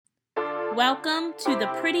Welcome to the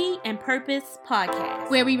Pretty and Purpose podcast,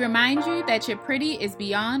 where we remind you that your pretty is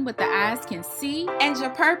beyond what the eyes can see, and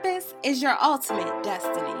your purpose is your ultimate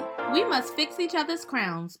destiny. We must fix each other's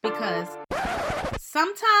crowns because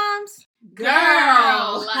sometimes,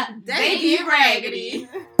 girl, they get raggedy.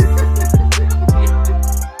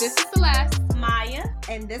 This is Celeste, Maya,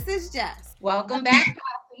 and this is Jess. Welcome back,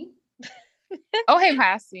 Posse. Oh, hey,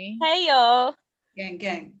 Posse. Hey, y'all. Gang,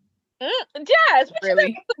 gang. Jess, what Really?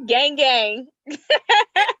 you think? Gang.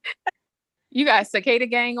 You got cicada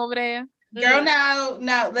gang over there? Girl,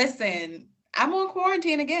 no, listen. I'm on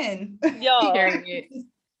quarantine again. Y'all.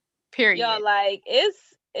 Period. Y'all, like, it's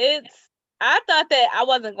I thought that I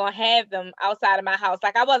wasn't gonna have them outside of my house.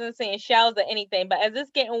 Like, I wasn't seeing shells or anything, but as it's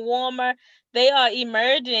getting warmer, they are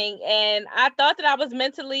emerging, and I thought that I was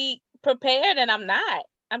mentally prepared, and I'm not.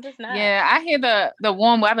 I'm just not. Yeah, I hear the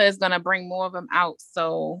warm weather is gonna bring more of them out,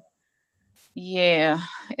 so yeah,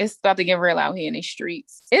 it's about to get real out here in the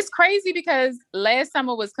streets. It's crazy because last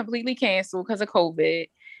summer was completely canceled because of COVID.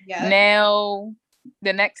 Yeah. Now,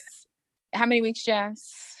 the next, how many weeks,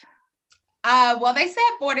 Jess? Well, they said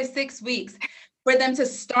 4 to 6 weeks for them to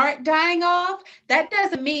start dying off. That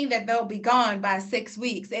doesn't mean that they'll be gone by 6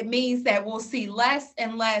 weeks. It means that we'll see less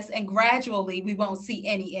and less, and gradually we won't see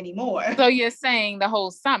any anymore. So you're saying the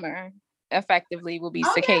whole summer effectively will be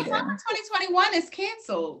cicada. Yeah, summer 2021 is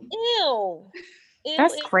canceled. Ew.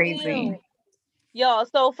 That's crazy. Ew. Y'all,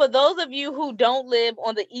 so for those of you who don't live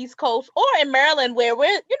on the East Coast or in Maryland, where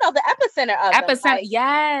we're, the epicenter of them, like,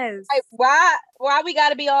 yes. Like, why we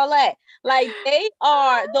gotta be all that? Like, they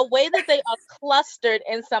are, the way that they are clustered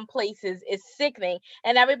in some places is sickening.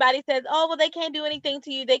 And everybody says, oh, well, they can't do anything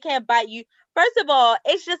to you. They can't bite you. First of all,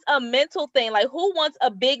 it's just a mental thing. Like, who wants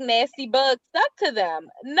a big, nasty bug stuck to them?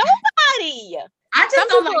 Nobody. I just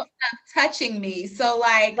don't like stuff touching me. So,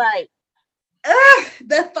 like, right.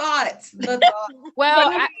 The thoughts.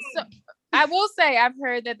 Well, I will say I've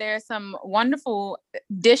heard that there are some wonderful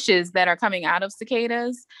dishes that are coming out of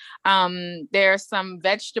cicadas. There are some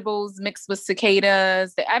vegetables mixed with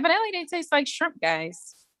cicadas. Evidently, they taste like shrimp,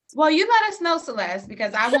 guys. Well, you let us know, Celeste,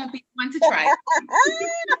 because I won't be one to try.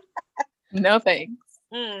 No thanks.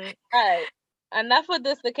 All right. Enough with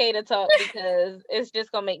the cicada talk because it's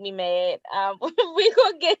just gonna make me mad. We're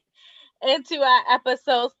gonna get into our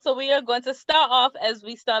episode. So we are going to start off as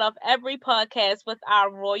we start off every podcast with our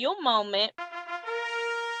royal moment.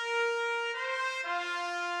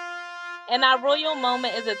 And our royal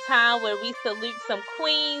moment is a time where we salute some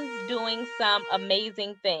queens doing some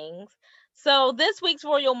amazing things. So this week's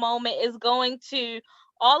royal moment is going to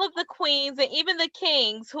all of the queens and even the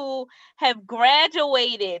kings who have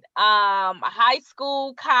graduated high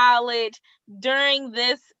school, college during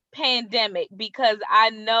this pandemic, because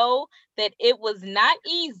I know that it was not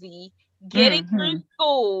easy getting through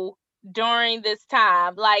school during this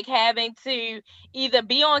time, like having to either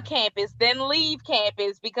be on campus, then leave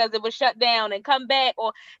campus because it was shut down and come back,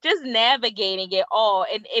 or just navigating it all.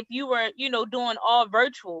 And if you were, doing all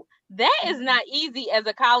virtual, that is not easy as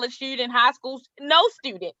a college student, high school, no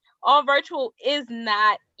student. All virtual is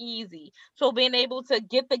not easy. So being able to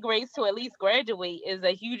get the grades to at least graduate is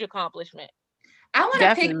a huge accomplishment. I want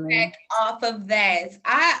to piggyback off of that.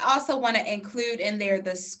 I also want to include in there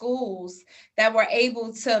the schools that were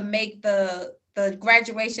able to make the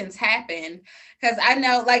graduations happen, because I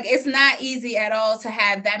know, like, it's not easy at all to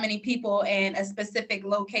have that many people in a specific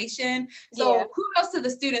location. So kudos to the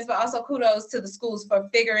students, but also kudos to the schools for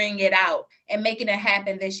figuring it out and making it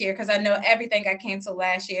happen this year, because I know everything got canceled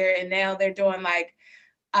last year and now they're doing like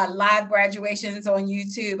live graduations on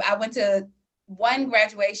YouTube. I went to one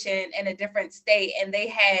graduation in a different state and they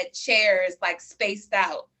had chairs like spaced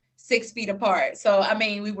out 6 feet apart. So, I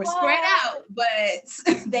mean, we were spread out,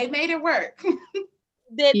 but they made it work.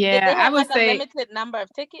 Did they have a limited number of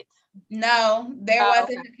tickets? No, there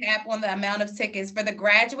wasn't a cap on the amount of tickets. For the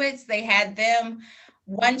graduates, they had them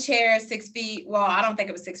one chair, 6 feet. Well, I don't think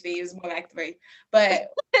it was 6 feet. It was more like 3. But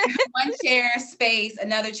one chair, space,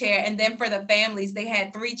 another chair. And then for the families, they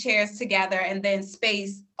had 3 chairs together and then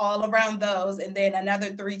space all around those. And then another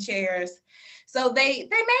 3 chairs. So they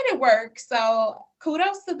made it work. So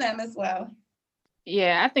kudos to them as well.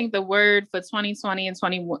 Yeah, I think the word for 2020 and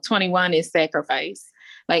 2021 is sacrifice.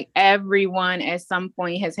 Like, everyone at some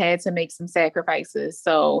point has had to make some sacrifices.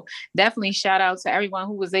 So definitely shout out to everyone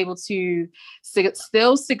who was able to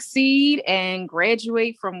still succeed and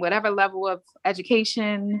graduate from whatever level of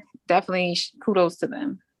education. Definitely kudos to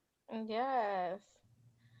them. Yes.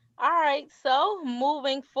 All right. So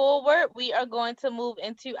moving forward, we are going to move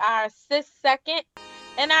into our sis second.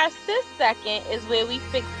 And our sis second is where we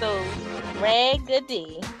fix those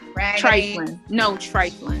raggedy. Trifling. No,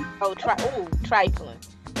 trifling. Oh, trifling. It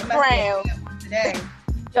must be Crown. today.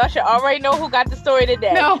 Y'all should already know who got the story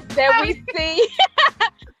today. No. That we see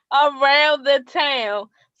around the town.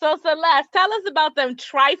 So Celeste, tell us about them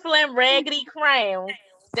trifling raggedy crowns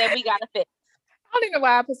that we gotta fix. I don't even know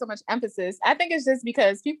why I put so much emphasis. I think it's just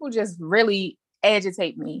because people just really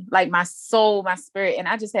agitate me, like my soul, my spirit, and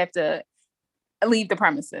I just have to leave the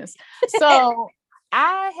premises. So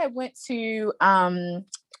I had went to,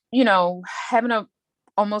 having a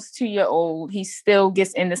almost 2-year-old. He still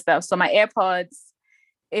gets into stuff. So my AirPods,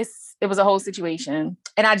 it was a whole situation,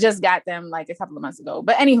 and I just got them like a couple of months ago.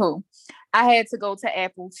 But anywho, I had to go to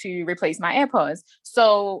Apple to replace my AirPods.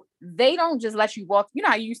 So they don't just let you walk. You know,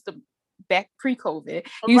 I used to back pre-COVID,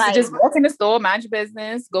 you used to just walk in the store, mind your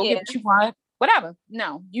business, go get what you want, whatever.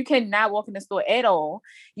 No, you cannot walk in the store at all.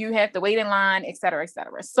 You have to wait in line, et cetera, et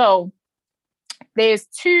cetera. So there's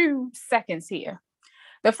 2 seconds here.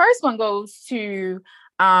 The first one goes to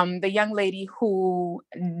the young lady who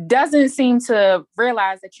doesn't seem to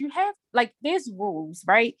realize that you have, like, there's rules,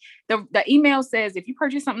 right? The email says if you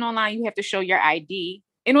purchase something online, you have to show your ID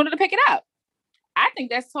in order to pick it up. I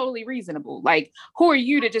think that's totally reasonable. Like, who are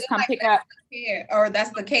you to just come pick up? Or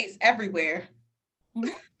that's the case everywhere.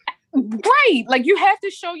 Right. Like, you have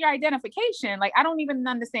to show your identification. Like, I don't even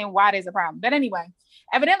understand why there's a problem. But anyway,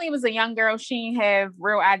 evidently it was a young girl. She didn't have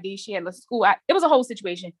real ID. She had a school. It was a whole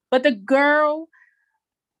situation. But the girl,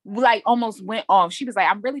 like, almost went off. She was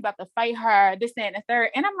like, I'm really about to fight her, this, that, and the third.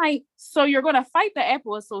 And I'm like, so you're going to fight the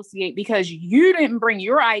Apple Associate because you didn't bring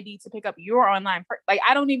your ID to pick up your online. Like,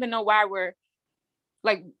 I don't even know why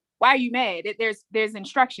why are you mad? There's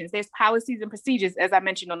instructions, there's policies and procedures, as I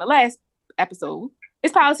mentioned on the last episode.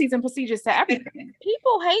 It's policies and procedures to everything.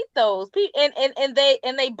 People hate those. And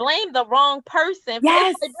they blame the wrong person.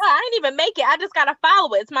 Yes. Like, I didn't even make it. I just gotta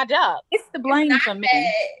follow it. It's my job. It's the blame for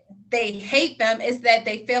me. They hate them. It's that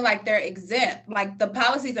they feel like they're exempt. Like, the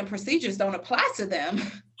policies and procedures don't apply to them.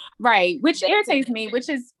 Right. Which irritates me, which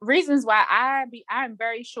is reasons why I'm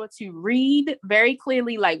very sure to read very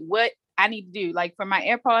clearly, like, what I need to do. Like, for my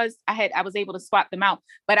AirPods, I was able to swap them out,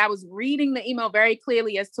 but I was reading the email very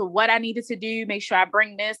clearly as to what I needed to do, make sure I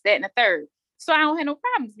bring this, that, and the third. So I don't have no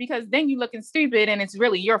problems, because then you looking stupid and it's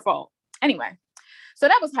really your fault. Anyway, so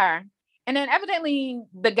that was her. And then evidently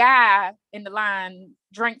the guy in the line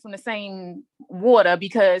drank from the same water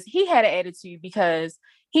because he had an attitude, because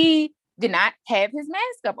he did not have his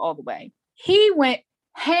mask up all the way. He went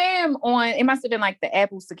ham on, it must have been like the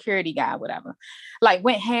Apple security guy, whatever, like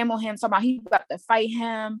went ham on him, talking about he about to fight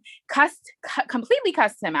him, completely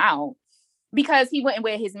cussed him out because he wouldn't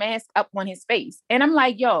wear his mask up on his face. And I'm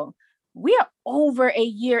like, yo, we are over a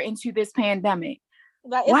year into this pandemic.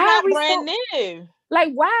 Like, it's not brand new.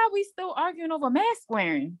 Like, why are we still arguing over mask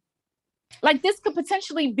wearing? Like, this could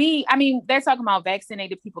potentially be, I mean, they're talking about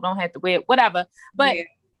vaccinated people don't have to wear it, whatever, but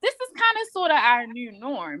this is kind of sort of our new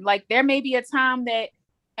norm. Like, there may be a time that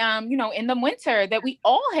in the winter that we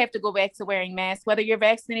all have to go back to wearing masks, whether you're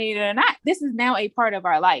vaccinated or not. This is now a part of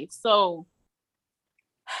our life. So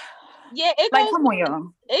yeah,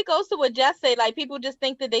 it goes to what Jess said. Like, people just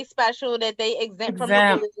think that they special, that they exempt from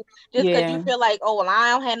the rules just because you feel like, oh, well, I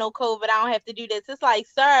don't have no COVID, I don't have to do this. It's like,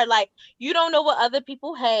 sir, like, you don't know what other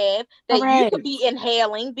people have that you could be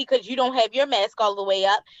inhaling because you don't have your mask all the way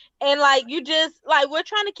up. And like, you just, like, we're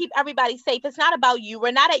trying to keep everybody safe. It's not about you.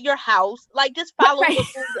 We're not at your house. Like, just follow the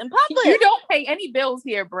rules in public. You don't pay any bills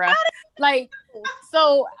here, bruh. Like,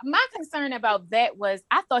 so my concern about that was,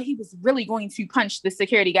 I thought he was really going to punch the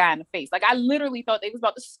security guy in the face. Like, I literally thought they was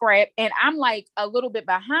about to scrap, and I'm like a little bit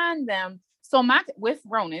behind them. So with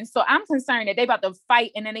Ronan, so I'm concerned that they about to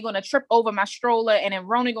fight, and then they're going to trip over my stroller, and then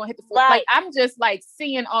Ronan going to hit the floor. Like, I'm just like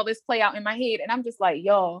seeing all this play out in my head, and I'm just like,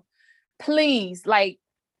 y'all, please, like,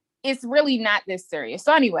 it's really not this serious.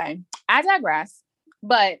 So anyway, I digress,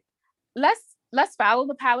 but let's follow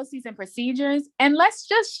the policies and procedures, and let's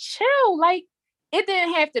just chill. Like, it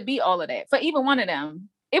didn't have to be all of that for either one of them.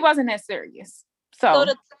 It wasn't that serious. So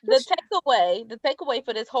the takeaway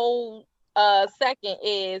for this whole second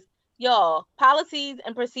is, y'all, policies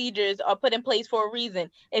and procedures are put in place for a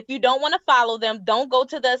reason. If you don't want to follow them, don't go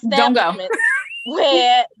to the establishment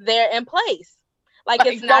where they're in place. Like,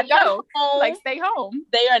 it's not your home. Like, stay home.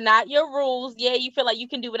 They are not your rules. Yeah, you feel like you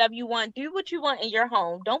can do whatever you want. Do what you want in your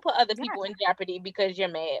home. Don't put other people in jeopardy because you're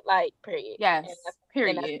mad. Like, period. Yes,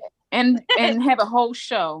 period. And have a whole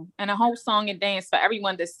show and a whole song and dance for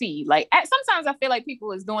everyone to see. Like, sometimes I feel like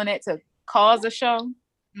people is doing that to cause a show.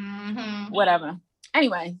 Mm-hmm. Whatever.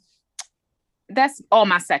 Anyway, that's all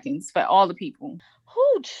my seconds for all the people.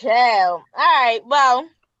 Who chill. All right. Well,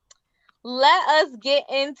 let us get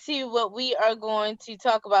into what we are going to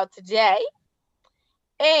talk about today.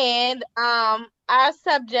 And our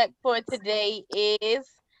subject for today is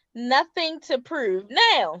nothing to prove.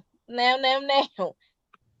 Now.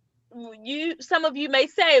 Some of you may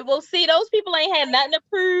say, well, see, those people ain't had nothing to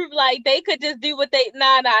prove. Like, they could just do what they.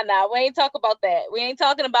 Nah. We ain't talking about that. We ain't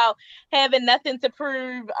talking about having nothing to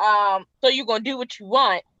prove. So you're gonna do what you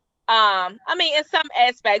want. I mean, in some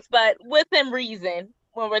aspects, but within reason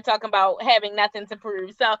when we're talking about having nothing to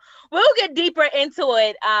prove. So we'll get deeper into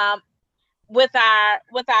it. With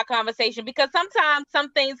our conversation, because sometimes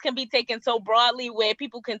some things can be taken so broadly where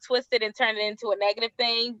people can twist it and turn it into a negative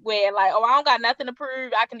thing where, like, oh, I don't got nothing to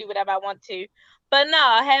prove, I can do whatever I want to. But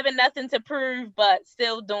no, having nothing to prove but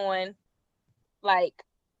still doing like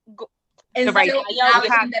and the right still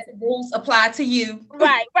acknowledging that the rules apply to you.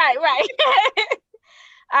 Right. All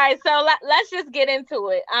right, so let's just get into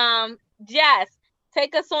it. Jess,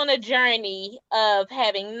 take us on a journey of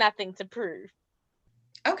having nothing to prove.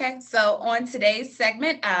 Okay, so on today's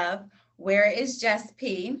segment of Where is Jess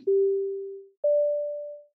P?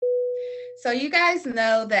 So you guys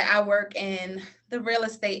know that I work in the real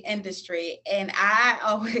estate industry, and I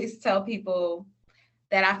always tell people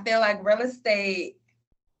that I feel like real estate,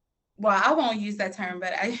 well, I won't use that term,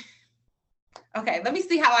 but okay, let me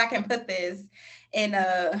see how I can put this in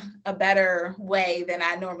a better way than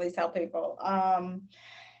I normally tell people.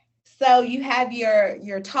 So you have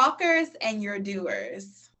your talkers and your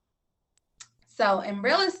doers. So in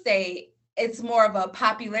real estate, it's more of a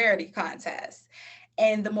popularity contest.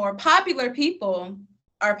 And the more popular people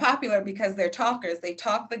are popular because they're talkers. They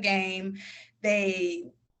talk the game. They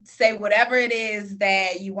say whatever it is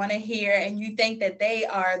that you want to hear, and you think that they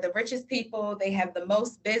are the richest people. They have the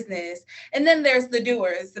most business. And then there's the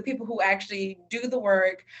doers, the people who actually do the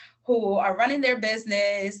work, who are running their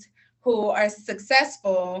business, who are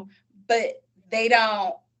successful, but they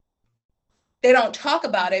don't talk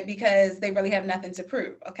about it because they really have nothing to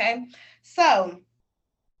prove. Okay. So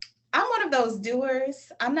I'm one of those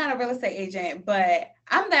doers. I'm not a real estate agent, but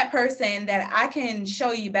I'm that person that I can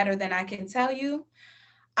show you better than I can tell you.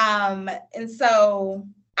 And so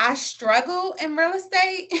I struggle in real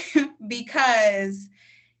estate because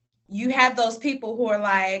you have those people who are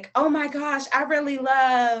like, oh my gosh, I really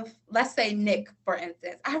love, let's say Nick, for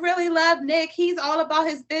instance. I really love Nick. He's all about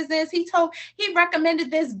his business. He recommended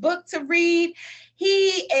this book to read. He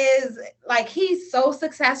is like, he's so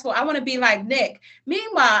successful. I want to be like Nick.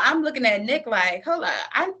 Meanwhile, I'm looking at Nick like, hold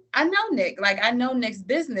on, I know Nick. Like, I know Nick's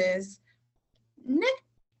business. Nick,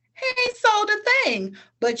 he ain't sold a thing.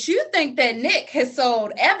 But you think that Nick has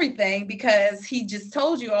sold everything because he just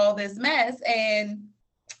told you all this mess, and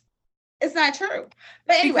it's not true.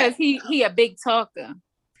 But anyway, because he a big talker.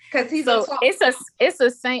 Because he's so it's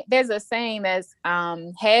a saying. There's a saying that's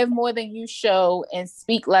have more than you show and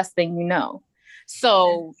speak less than you know.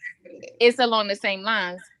 So it's along the same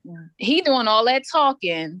lines. He doing all that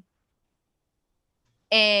talking,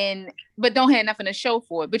 but don't have nothing to show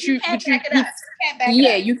for it. But you can't back it up.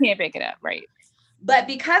 You can't back it up, right? But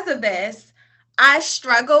because of this, I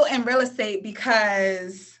struggle in real estate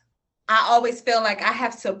because I always feel like I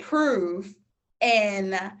have to prove,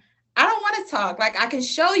 and I don't want to talk. Like, I can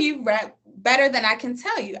show you better than I can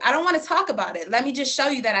tell you. I don't want to talk about it. Let me just show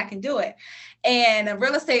you that I can do it. And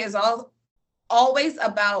real estate is always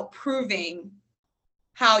about proving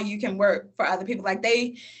how you can work for other people. Like,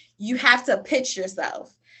 you have to pitch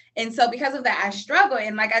yourself. And so because of that, I struggle.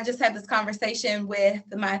 And like, I just had this conversation with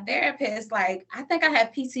my therapist. Like, I think I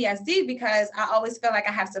have PTSD because I always feel like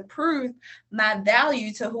I have to prove my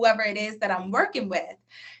value to whoever it is that I'm working with.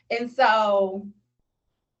 And so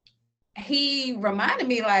he reminded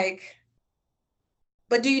me, like,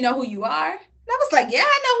 but do you know who you are? And I was like, yeah,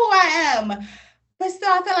 I know who I am. But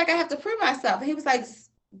still, I feel like I have to prove myself. And he was like,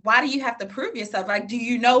 why do you have to prove yourself? Like, do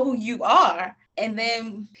you know who you are? And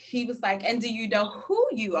then he was like, and do you know who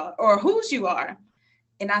you are or whose you are?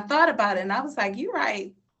 And I thought about it, and I was like, you're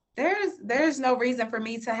right. There's no reason for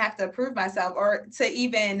me to have to prove myself or to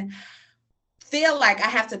even feel like I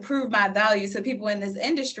have to prove my value to people in this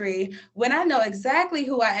industry when I know exactly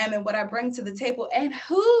who I am and what I bring to the table and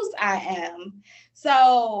whose I am.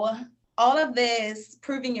 So all of this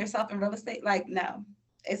proving yourself in real estate, like, no,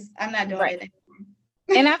 I'm not doing it.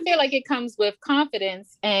 And I feel like it comes with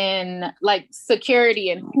confidence and like security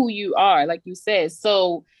in who you are, like you said.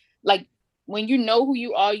 So like when you know who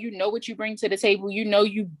you are, you know what you bring to the table, you know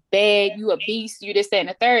you bad, you a beast, you this, that, and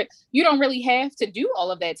the third. You don't really have to do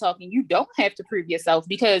all of that talking. You don't have to prove yourself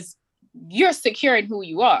because you're secure in who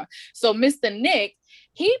you are. So Mr. Nick,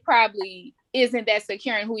 he probably isn't that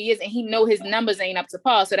secure in who he is, and he know his numbers ain't up to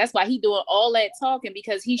par. So that's why he doing all that talking,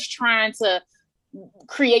 because he's trying to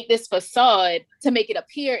create this facade to make it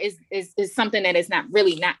appear is something that is not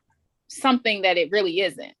something that it really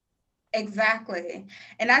isn't. Exactly.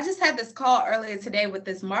 And I just had this call earlier today with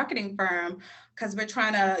this marketing firm because we're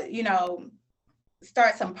trying to,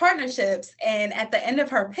 start some partnerships. And at the end of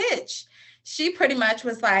her pitch, she pretty much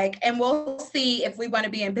was like, and we'll see if we want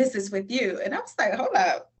to be in business with you. And I was like, hold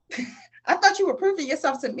up. I thought you were proving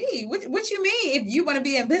yourself to me. What you mean if you want to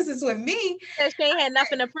be in business with me? She ain't had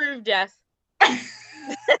nothing to prove, Jess.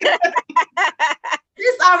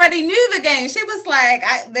 Just already knew the game. She was like,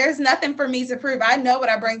 there's nothing for me to prove. I know what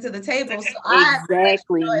I bring to the table. So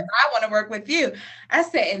exactly. I want to work with you. I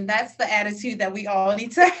said, and that's the attitude that we all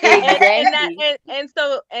need to have. Exactly.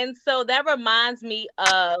 And so that reminds me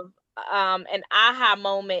of an aha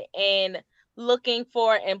moment in looking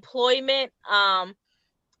for employment.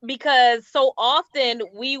 Because so often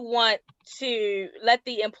we want to let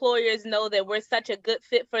the employers know that we're such a good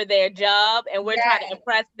fit for their job, and we're trying to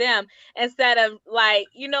impress them, instead of like,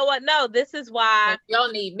 you know what? No, this is why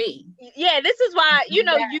y'all need me. Yeah, this is why, you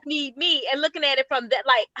need me, and looking at it from that,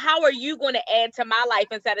 like, how are you going to add to my life,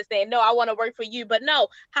 instead of saying, no, I want to work for you, but no,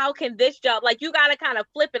 how can this job, like, you got to kind of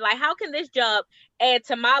flip it, like, how can this job add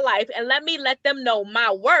to my life, and let them know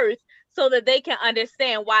my worth, so that they can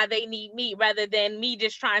understand why they need me, rather than me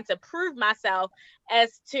just trying to prove myself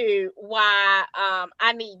as to why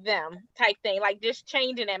I need them, type thing. Like, just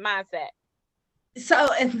changing that mindset. So,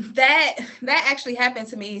 and that actually happened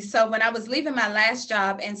to me. So when I was leaving my last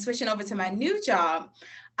job and switching over to my new job,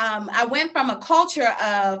 I went from a culture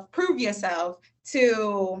of prove yourself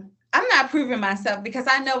to I'm not proving myself because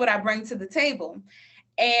I know what I bring to the table.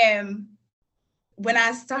 And when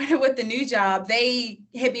I started with the new job, they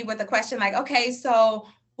hit me with a question like, okay, so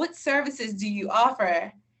what services do you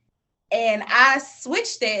offer? And I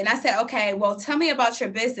switched it and I said, okay, well, tell me about your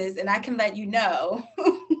business and I can let you know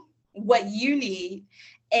what you need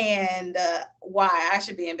and why I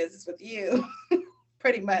should be in business with you,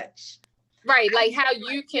 pretty much. Right, like how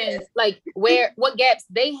you can, like what gaps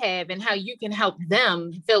they have and how you can help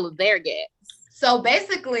them fill their gaps. So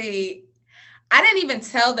basically, I didn't even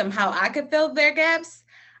tell them how I could fill their gaps.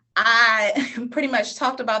 I pretty much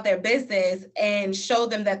talked about their business and showed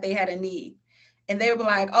them that they had a need. And they were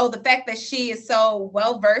like, oh, the fact that she is so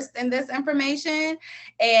well-versed in this information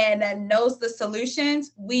and knows the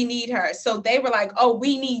solutions, we need her. So they were like, oh,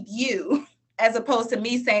 we need you, as opposed to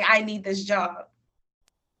me saying, I need this job.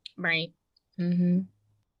 Right. Mm-hmm.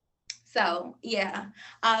 So, yeah.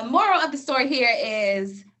 Moral of the story here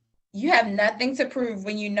is you have nothing to prove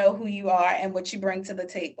when you know who you are and what you bring to the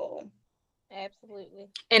table. Absolutely.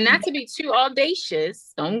 And not to be too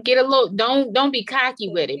audacious. Don't be cocky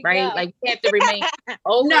with it, right? Yeah. Like you have to remain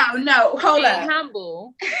hold up.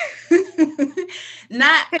 Humble.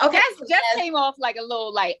 Not okay. That just came off like a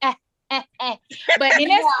little like but and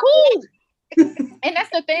that's cool. And that's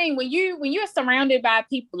the thing, when you're surrounded by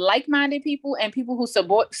people, like-minded people and people who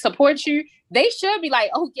support you, they should be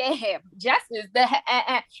like, oh yeah, Jess is the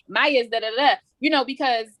Maya's da,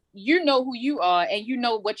 because you know who you are and you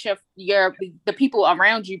know what the people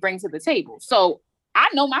around you bring to the table. So I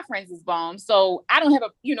know my friends is bomb, so I don't have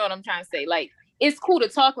you know what I'm trying to say. Like, it's cool to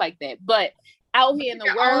talk like that, but out here in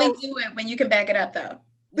the world, only do it when you can back it up though.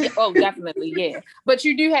 Oh, definitely, yeah. But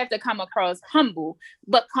you do have to come across humble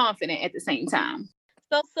but confident at the same time.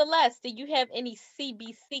 So Celeste, do you have any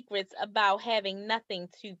CB secrets about having nothing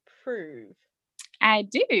to prove? I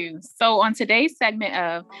do. So on today's segment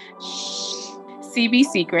of CB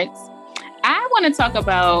Secrets, I want to talk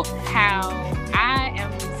about how I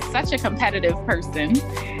am such a competitive person.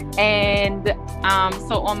 And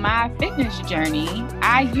so on my fitness journey,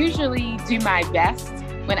 I usually do my best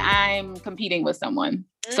when I'm competing with someone.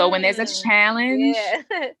 So when there's a challenge,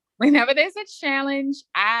 whenever there's a challenge,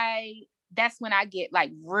 that's when I get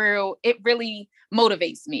like it really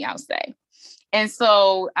motivates me, I'll say. And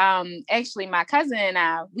so actually my cousin and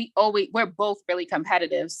I, we're both really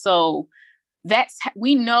competitive. So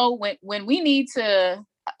we know when we need to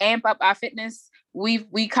amp up our fitness,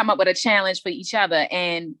 we come up with a challenge for each other.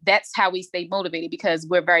 And that's how we stay motivated, because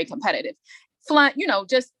we're very competitive.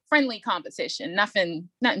 Just friendly competition, nothing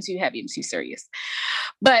too heavy and too serious.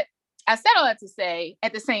 But I said all that to say,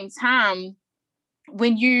 at the same time,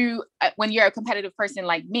 when you're a competitive person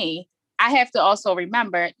like me, I have to also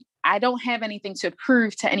remember I don't have anything to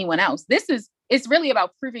prove to anyone else. It's really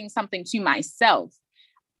about proving something to myself.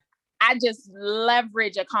 I just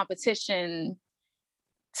leverage a competition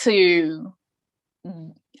to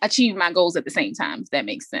achieve my goals at the same time, if that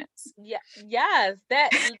makes sense. Yeah. Yes.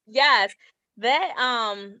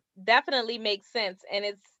 That definitely makes sense. And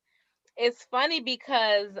it's funny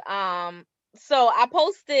because so I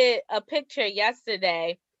posted a picture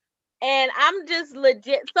yesterday, and I'm just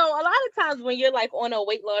legit. So a lot of times when you're like on a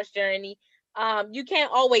weight loss journey, you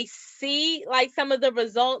can't always see like some of the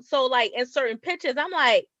results. So like in certain pictures, I'm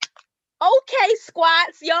like, okay,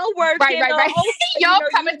 squats, y'all working. Right. Okay, Y'all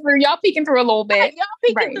coming through, y'all peeking through a little bit. Y'all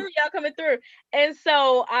peeking through, y'all coming through. And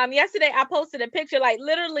so yesterday I posted a picture, like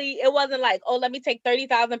literally it wasn't like, oh, let me take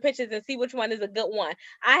 30,000 pictures and see which one is a good one.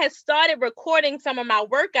 I had started recording some of my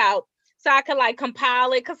workout so I could like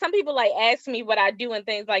compile it, because some people like ask me what I do and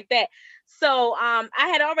things like that. So I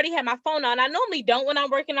had already had my phone on. I normally don't when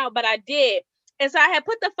I'm working out, but I did. And so I had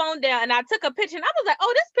put the phone down and I took a picture, and I was like,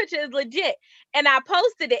 oh, this picture is legit. And I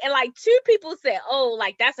posted it, and like 2 people said, oh,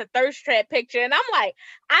 like that's a thirst trap picture. And I'm like,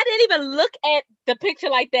 I didn't even look at the picture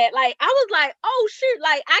like that. Like I was like, oh shoot,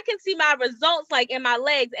 like I can see my results like in my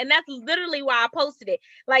legs. And that's literally why I posted it.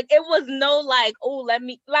 Like it was no like, oh, let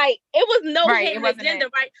me, like it was no hidden agenda,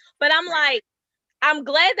 right? But I'm like, I'm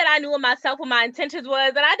glad that I knew in myself what my intentions was,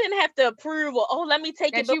 and I didn't have to approve or, oh, let me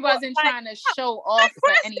take that it. You wasn't trying to show off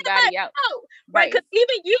for anybody else. Right. Because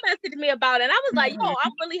even you messaged me about it, and I was like, yo,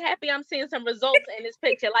 I'm really happy I'm seeing some results in this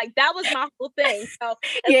picture. Like that was my whole thing. So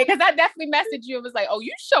yeah, because I definitely messaged you and was like, oh,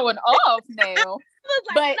 you showing off now.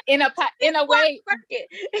 Like, but in a way,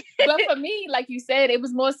 but for me, like you said, it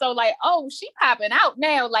was more so like, oh, she popping out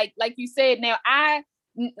now. Like you said, now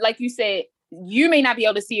like you said, you may not be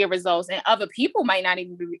able to see your results, and other people might not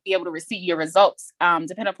even be able to receive your results,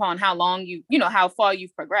 depending upon how long how far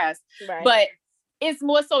you've progressed. Right. But it's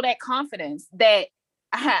more so that confidence that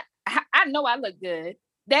I know I look good,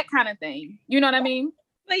 that kind of thing. You know what I mean?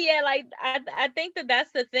 But yeah, like I think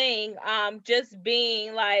that's the thing. Just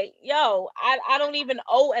being like, yo, I don't even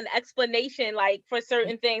owe an explanation like for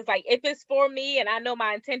certain things. Like if it's for me and I know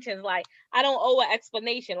my intentions, like I don't owe an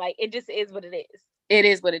explanation. Like it just is what it is. It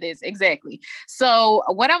is what it is. Exactly. So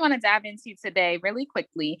what I want to dive into today really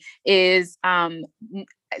quickly is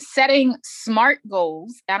setting SMART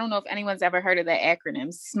goals. I don't know if anyone's ever heard of that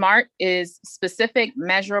acronym. SMART is specific,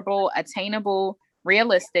 measurable, attainable,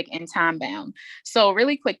 realistic, and time bound. So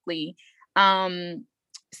really quickly,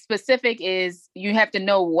 specific is you have to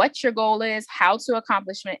know what your goal is, how to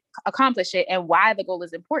accomplish it, and why the goal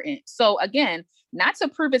is important. So again, not to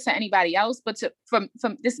prove it to anybody else, but from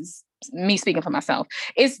this is me speaking for myself.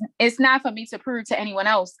 It's not for me to prove to anyone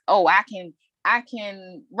else, oh, I can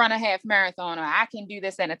run a half marathon, or I can do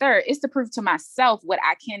this and a third. It's to prove to myself what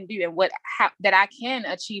I can do and that I can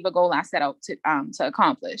achieve a goal I set out to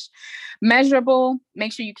accomplish. Measurable,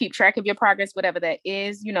 make sure you keep track of your progress, whatever that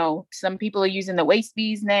is. Some people are using the waist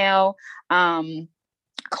beads now.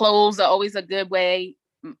 Clothes are always a good way.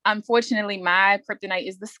 Unfortunately, my kryptonite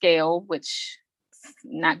is the scale, which is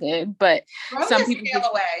not good, but some people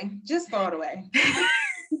just throw it away.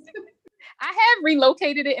 I have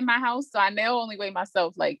relocated it in my house, so I now only weigh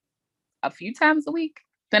myself like a few times a week.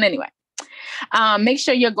 But anyway, make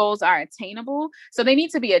sure your goals are attainable. So they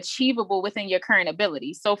need to be achievable within your current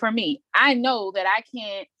ability. So for me, I know that I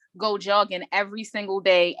can't go jogging every single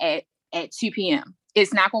day at 2 p.m.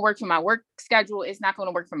 It's not going to work for my work schedule. It's not going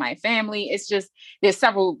to work for my family. It's just, there's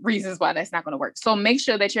several reasons why that's not going to work. So make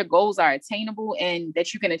sure that your goals are attainable and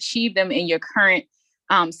that you can achieve them in your current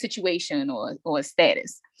situation or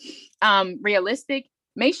status. Realistic,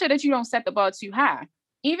 make sure that you don't set the bar too high.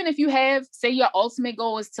 Even if you have, say your ultimate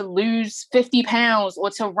goal is to lose 50 pounds or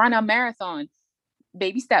to run a marathon,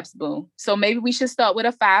 baby steps, boo. So maybe we should start with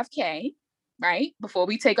a 5K, right? Before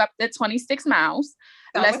we take up the 26 miles.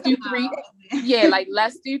 Let's do 3. Yeah, like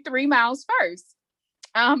let's do 3 miles first.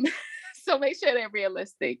 So make sure they're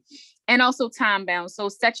realistic and also time bound. So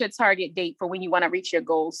set your target date for when you want to reach your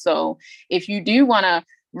goal. So if you do want to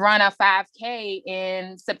run a 5K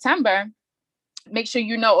in September, make sure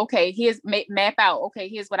you know, okay, map out, okay,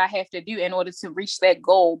 here's what I have to do in order to reach that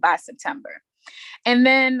goal by September. And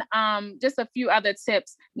then just a few other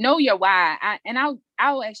tips. Know your why.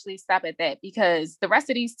 I'll actually stop at that, because the rest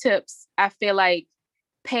of these tips, I feel like,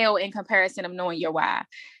 pale in comparison of knowing your why.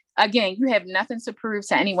 Again, you have nothing to prove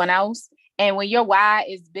to anyone else. And when your why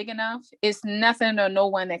is big enough, it's nothing or no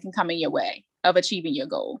one that can come in your way of achieving your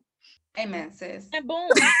goal. Amen, sis. And boom.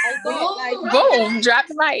 Boom. Drop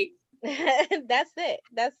the mic. That's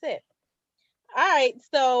it. All right.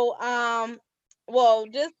 So, well,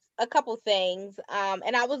 just a couple things.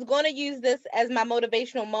 And I was going to use this as my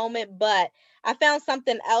motivational moment, but I found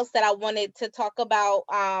something else that I wanted to talk about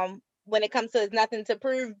when it comes to There's Nothing to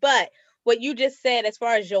Prove. But what you just said as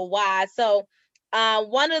far as your why. So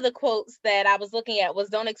one of the quotes that I was looking at was,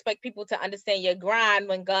 don't expect people to understand your grind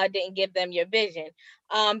when God didn't give them your vision.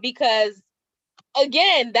 Because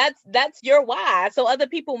again, that's your why. So other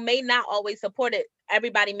people may not always support it.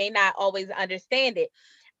 Everybody may not always understand it.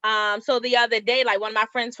 So the other day, like one of my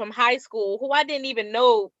friends from high school, who I didn't even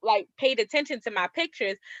know, like paid attention to my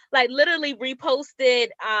pictures, like literally reposted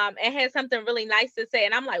and had something really nice to say.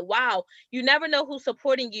 And I'm like, wow, you never know who's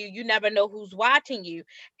supporting you. You never know who's watching you.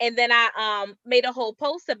 And then I made a whole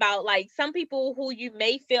post about like some people who you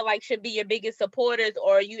may feel like should be your biggest supporters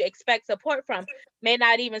or you expect support from may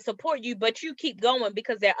not even support you, but you keep going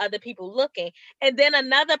because there are other people looking. And then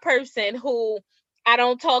another person who I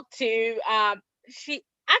don't talk to,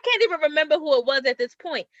 I can't even remember who it was at this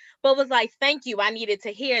point, but was like, thank you. I needed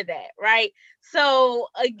to hear that. Right. So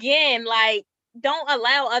again, like, don't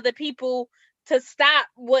allow other people to stop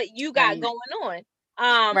what you got going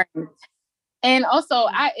on. Right. And also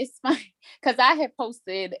it's funny because I had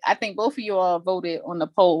posted, I think both of you all voted on the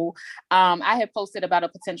poll. I had posted about a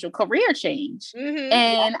potential career change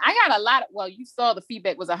and I got a lot of, you saw the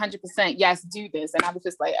feedback was 100% yes, do this. And I was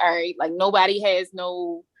just like, all right, like nobody has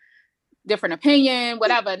no different opinion,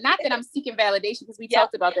 whatever. Not that I'm seeking validation because we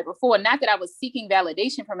talked about that before. Not that I was seeking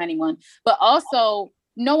validation from anyone, but also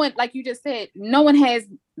no one, like you just said, no one has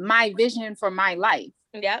my vision for my life.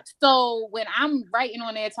 Yeah. So when I'm writing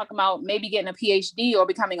on there talking about maybe getting a PhD or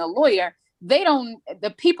becoming a lawyer,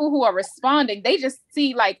 the people who are responding, they just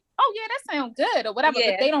see like, oh yeah, that sounds good or whatever,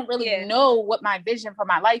 but they don't really know what my vision for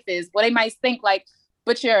my life is. Well, they might think like,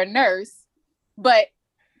 but you're a nurse, but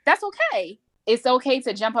that's okay. It's okay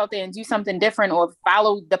to jump out there and do something different or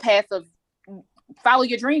follow the path of follow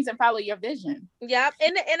your dreams and follow your vision. Yeah.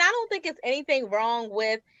 And I don't think it's anything wrong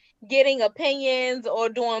with getting opinions or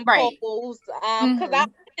doing polls. Because I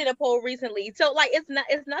did a poll recently. So like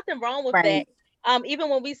it's nothing wrong with that. Even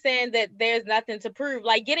when we saying that there's nothing to prove,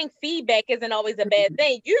 like getting feedback isn't always a bad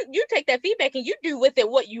thing. You take that feedback and you do with it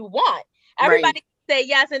what you want. Everybody say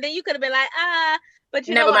yes, and then you could have been like, but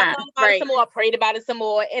you know, I thought about it some more, I prayed about it some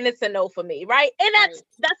more, and it's a no for me, right? And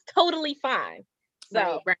that's totally fine.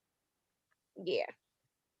 So, yeah.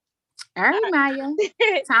 All right,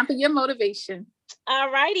 Maya. Time for your motivation. All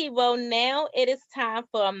righty. Well, now it is time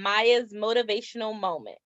for Maya's motivational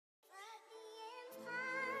moment.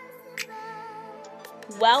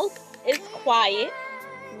 Wealth is quiet,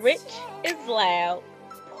 rich is loud,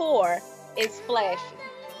 poor is flashy.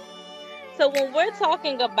 So when we're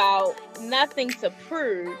talking about nothing to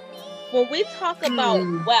prove, when we talk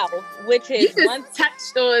about wealth, which is you just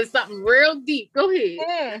touched on something real deep. Go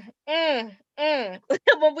ahead.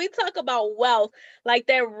 When we talk about wealth, like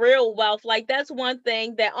that real wealth, like that's one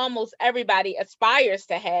thing that almost everybody aspires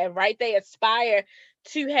to have, right? They aspire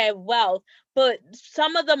to have wealth, but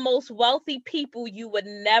some of the most wealthy people you would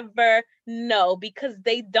never know because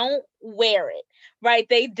they don't wear it, right?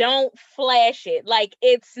 They don't flash it. Like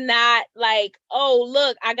it's not like, oh,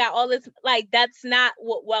 look, I got all this. Like that's not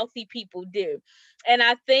what wealthy people do. And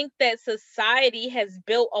I think that society has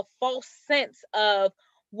built a false sense of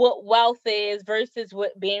what wealth is versus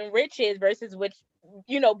what being rich is versus what,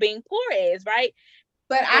 being poor is, right?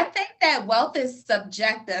 But I think that wealth is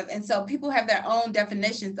subjective. And so people have their own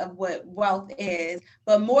definitions of what wealth is.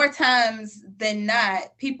 But more times than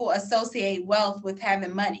not, people associate wealth with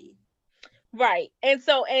having money. Right. And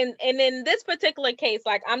so, and in this particular case,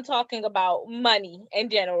 like I'm talking about money in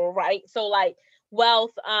general, right? So like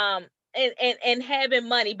wealth, and having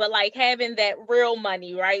money, but like having that real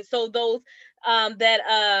money, right? So those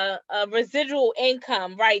that residual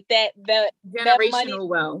income, right? That generational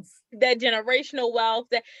wealth. That generational wealth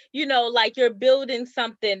that, like you're building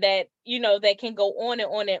something that, that can go on and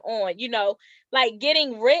on and on, like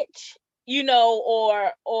getting rich,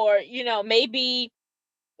 or, maybe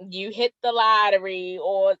you hit the lottery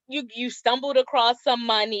or you stumbled across some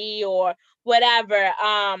money or whatever.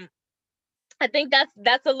 I think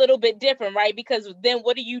that's a little bit different, right? Because then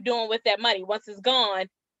what are you doing with that money? Once it's gone,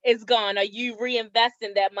 it's gone. Are you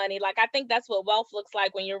reinvesting that money? Like, I think that's what wealth looks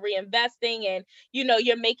like when you're reinvesting and,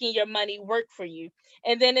 you're making your money work for you.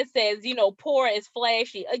 And then it says, poor is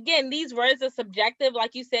flashy. Again, these words are subjective.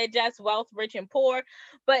 Like you said, just wealth, rich and poor.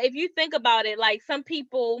 But if you think about it, like some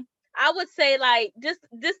people, I would say like, just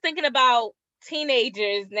thinking about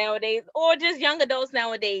teenagers nowadays or just young adults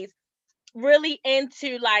nowadays, really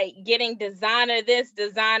into like getting designer this,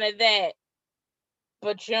 designer that,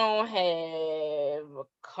 but you don't have a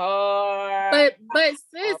car. But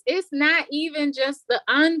sis, it's not even just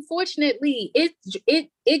unfortunately,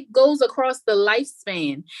 it goes across the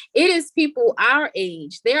lifespan. It is people our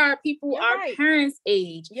age. There are people our parents'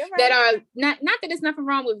 age that are not that there's nothing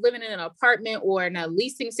wrong with living in an apartment or in a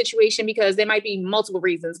leasing situation, because there might be multiple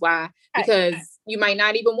reasons why, because you might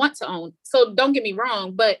not even want to own. So don't get me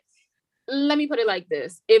wrong, but let me put it like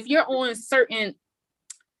this. If you're on certain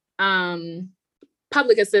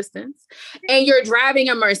public assistance, and you're driving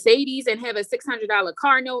a Mercedes and have a $600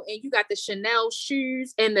 car note, and you got the Chanel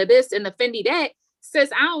shoes and the this and the Fendi that, sis,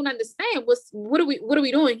 I don't understand. What are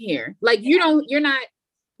we doing here? Like, you're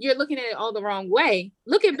looking at it all the wrong way.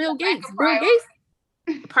 Look at Bill Gates. Bill Gates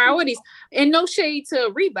priorities, and no shade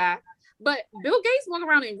to Reebok, but Bill Gates walk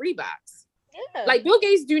around in Reeboks. Yeah. Like, Bill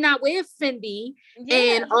Gates do not wear Fendi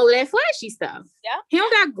and all of that flashy stuff. Yeah. He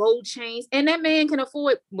don't got gold chains, and that man can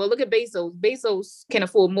afford, well, look at Bezos. Bezos can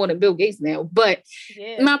afford more than Bill Gates now. But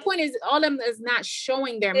my point is, all of them is not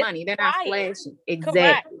showing their money. They're quiet. Not flashing.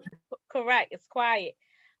 Exactly. Correct. It's quiet.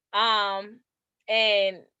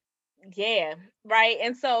 And yeah, right.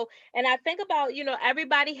 And so, and I think about,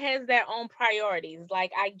 everybody has their own priorities.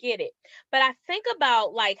 Like, I get it. But I think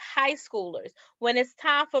about like high schoolers, when it's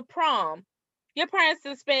time for prom, your parents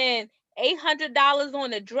to spend $800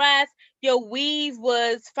 on a dress. Your weave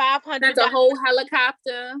was $500. That's a whole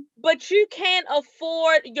helicopter. But you can't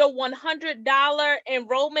afford your $100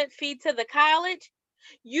 enrollment fee to the college.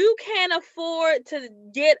 You can't afford to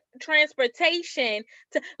get transportation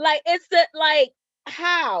to, like, it's the, like,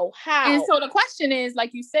 how? And so the question is,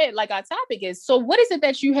 like you said, like our topic is, so what is it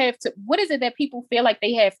that people feel like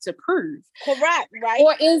they have to prove? Correct, right?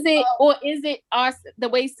 Or is it the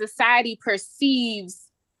way society perceives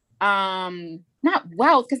not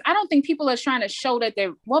wealth? Because I don't think people are trying to show that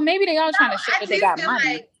maybe they are trying to show that they got money.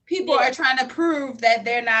 Like people are trying to prove that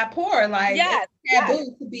they're not poor. Like, it's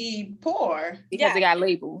taboo to be poor because they got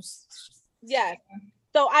labels. Yeah.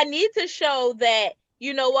 So I need to show that,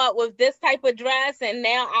 you know what, with this type of dress, and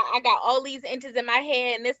now I got all these inches in my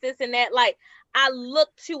head and this and that. Like, I look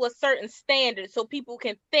to a certain standard so people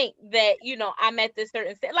can think that, I'm at this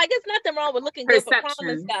certain standard. Like, it's nothing wrong with looking good for prom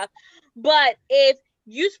and stuff. But if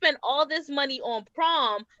you spend all this money on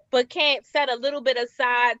prom, but can't set a little bit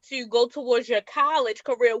aside to go towards your college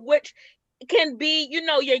career, which can be,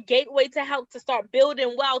 your gateway to help to start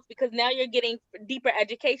building wealth, because now you're getting deeper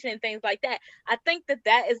education and things like that. I think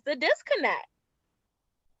that is the disconnect.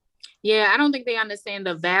 Yeah, I don't think they understand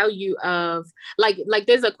the value of, like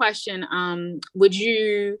there's a question, would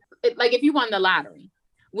you, like, if you won the lottery,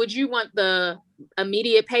 would you want the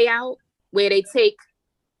immediate payout where they take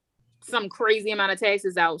some crazy amount of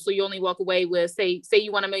taxes out, so you only walk away with, say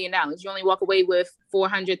you won $1 million, you only walk away with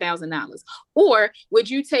 $400,000? Or would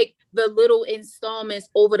you take the little installments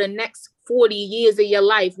over the next 40 years of your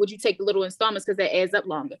life? Would you take the little installments because that adds up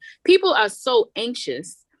longer? People are so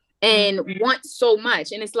anxious and want so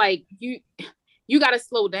much, and it's like you got to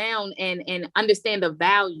slow down and understand the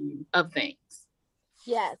value of things.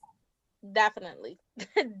 Yes, definitely.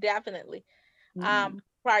 Definitely.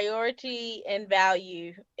 Priority and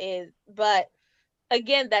value is, but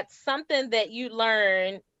again, that's something that you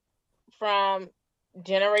learn from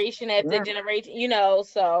generation after generation,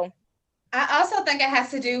 so. I also think it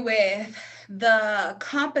has to do with the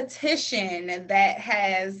competition that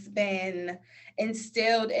has been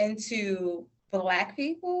instilled into Black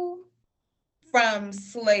people from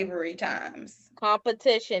slavery times.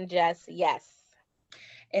 Competition, Jess, yes.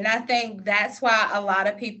 And I think that's why a lot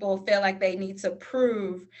of people feel like they need to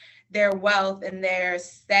prove their wealth and their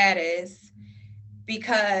status,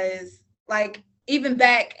 because, like, even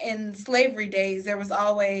back in slavery days, there was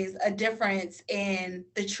always a difference in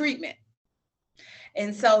the treatment.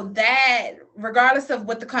 And so that, regardless of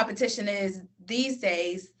what the competition is these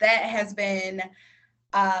days, that has been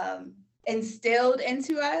instilled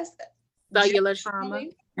into us. Cellular trauma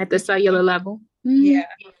at the cellular level. Mm-hmm. Yeah.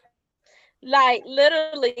 Like,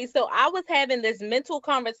 literally, so I was having this mental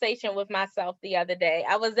conversation with myself the other day.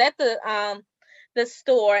 I was at the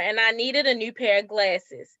store and I needed a new pair of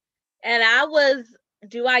glasses. And I was,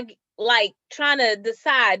 trying to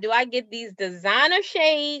decide, do I get these designer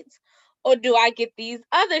shades or do I get these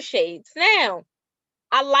other shades? Now,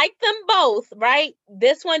 I like them both, right?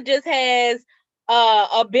 This one just has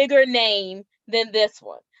a bigger name than this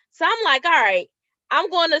one. So I'm like, all right, I'm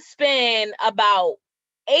going to spend about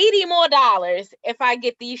 $80 more if I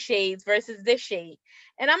get these shades versus this shade.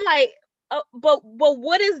 And I'm like, but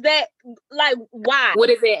what is that? Like, why? What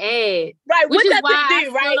does it add? Right. Which is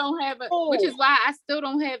why I still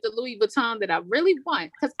don't have the Louis Vuitton that I really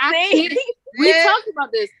want. Because we talked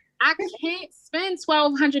about this. I can't spend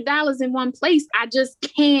 $1,200 in one place. I just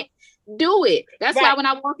can't do it. That's why when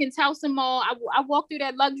I walk in Towson Mall, I walk through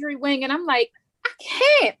that luxury wing and I'm like, I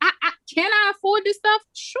can't. Can I afford this stuff?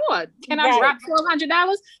 Sure. Can I drop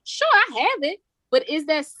 $1,200? Sure, I have it. But is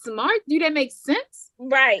that smart? Do that make sense?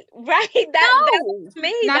 Right. That was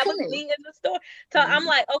me. That was me in the store. So I'm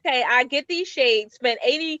like, okay, I get these shades, spend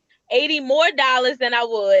 $80 more than I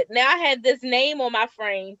would. Now I had this name on my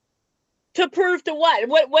frame. To prove to what?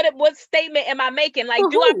 What statement am I making? Like,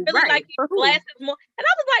 do I really like these glasses more? And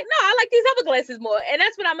I was like, no, I like these other glasses more. And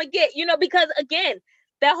that's what I'm gonna get, because again,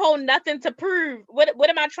 that whole nothing to prove. What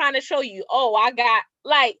am I trying to show you? Oh, I got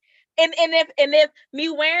like, and if me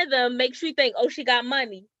wearing them makes you think, oh, she got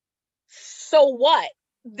money. So what?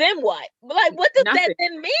 Then what? Like, what does that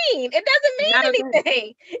then mean? It doesn't mean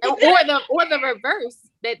anything. Or the reverse,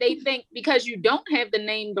 that they think because you don't have the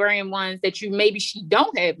name brand ones that maybe she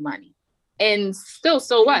don't have money. And still,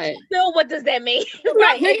 so what? Still, what does that mean?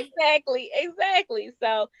 Right, exactly.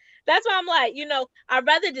 So that's why I'm like, I'd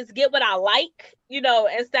rather just get what I like,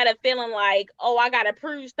 instead of feeling like, oh, I got to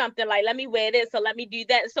prove something. Like, let me wear this or let me do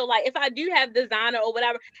that. So like, if I do have designer or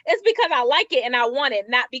whatever, it's because I like it and I want it,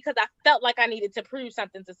 not because I felt like I needed to prove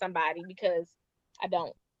something to somebody, because I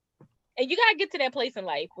don't. And you got to get to that place in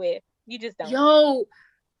life where you just don't. Yo,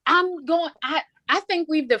 I think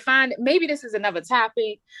we've defined, maybe this is another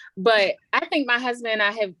topic, but I think my husband and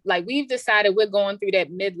I have, like, we've decided we're going through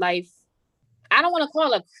that midlife. I don't want to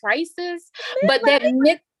call it a crisis, but we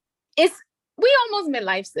almost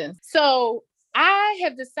midlife since. So I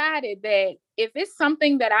have decided that if it's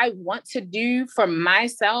something that I want to do for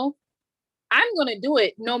myself, I'm going to do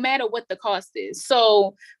it no matter what the cost is.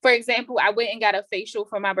 So for example, I went and got a facial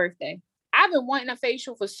for my birthday. I've been wanting a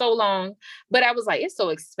facial for so long, but I was like, it's so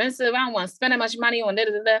expensive. I don't want to spend that much money on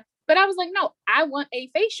that. But I was like, no, I want a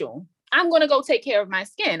facial. I'm going to go take care of my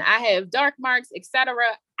skin. I have dark marks, etc.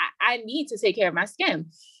 I need to take care of my skin.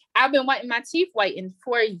 I've been wanting my teeth whitened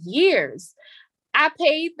for years. I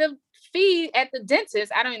paid the fee at the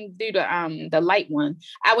dentist. I don't do the light one.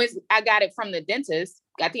 I got it from the dentist,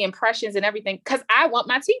 got the impressions and everything, because I want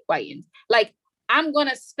my teeth whitened. Like, I'm going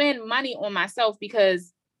to spend money on myself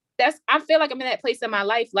because I feel like I'm in that place in my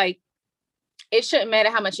life. Like, it shouldn't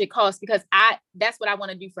matter how much it costs, because that's what I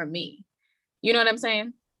want to do for me. You know what I'm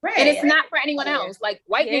saying? Right. And it's not for anyone else. Like,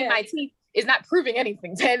 whitening my teeth is not proving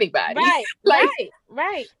anything to anybody. Right. Like,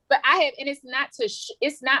 right. But and it's not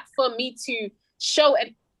it's not for me to show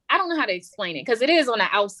it. I don't know how to explain it, because it is on the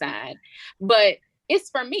outside, but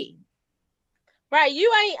it's for me. Right.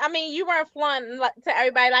 You weren't flaunting to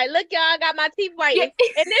everybody like, look, y'all, I got my teeth whitened. Yeah.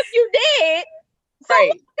 And if you did, so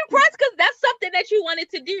right, impressed, because that's something that you wanted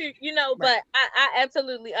to do, right. But I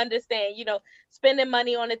absolutely understand, spending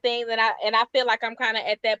money on the things, and I feel like I'm kind of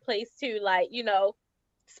at that place too, like,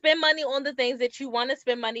 spend money on the things that you want to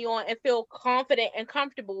spend money on and feel confident and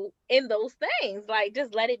comfortable in those things. Like,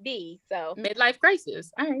 just let it be. So midlife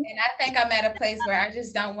crisis. All right. And I think I'm at a place where I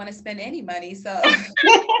just don't want to spend any money. So and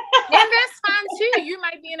that's fine too. You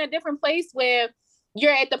might be in a different place where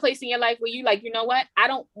you're at the place in your life where you like, you know what? I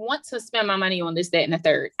don't want to spend my money on this, that, and the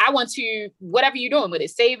third. I want to, whatever you're doing with it,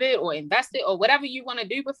 save it or invest it or whatever you want to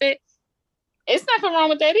do with it. It's nothing wrong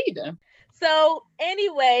with that either. So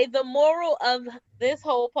anyway, the moral of this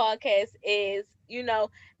whole podcast is, not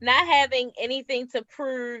having anything to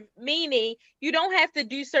prove, meaning you don't have to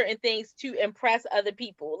do certain things to impress other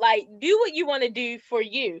people. Like, do what you want to do for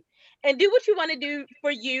you, and do what you want to do for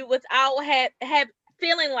you without have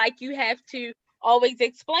feeling like you have to always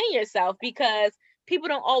explain yourself, because people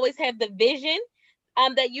don't always have the vision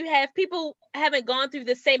that you have. People haven't gone through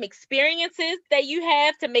the same experiences that you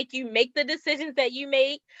have to make you make the decisions that you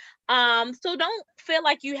make. So don't feel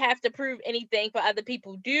like you have to prove anything for other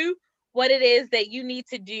people. Do what it is that you need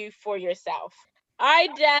to do for yourself. All right,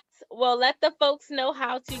 Jess. Well, let the folks know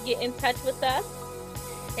how to get in touch with us.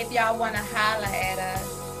 If y'all want to holler at us.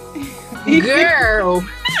 Girl.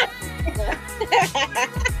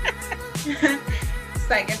 It's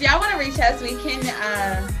like, if y'all want to reach us, we can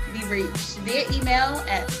be reached via email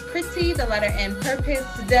at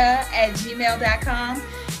pretty_purposed@gmail.com.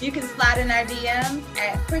 You can slide in our DMs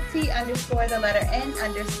at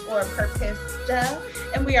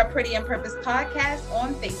pretty_N_purposed. And we are Pretty and Purpose Podcast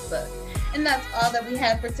on Facebook. And that's all that we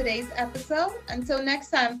have for today's episode. Until next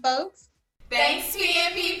time, folks. Thanks,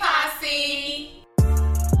 PNP Posse.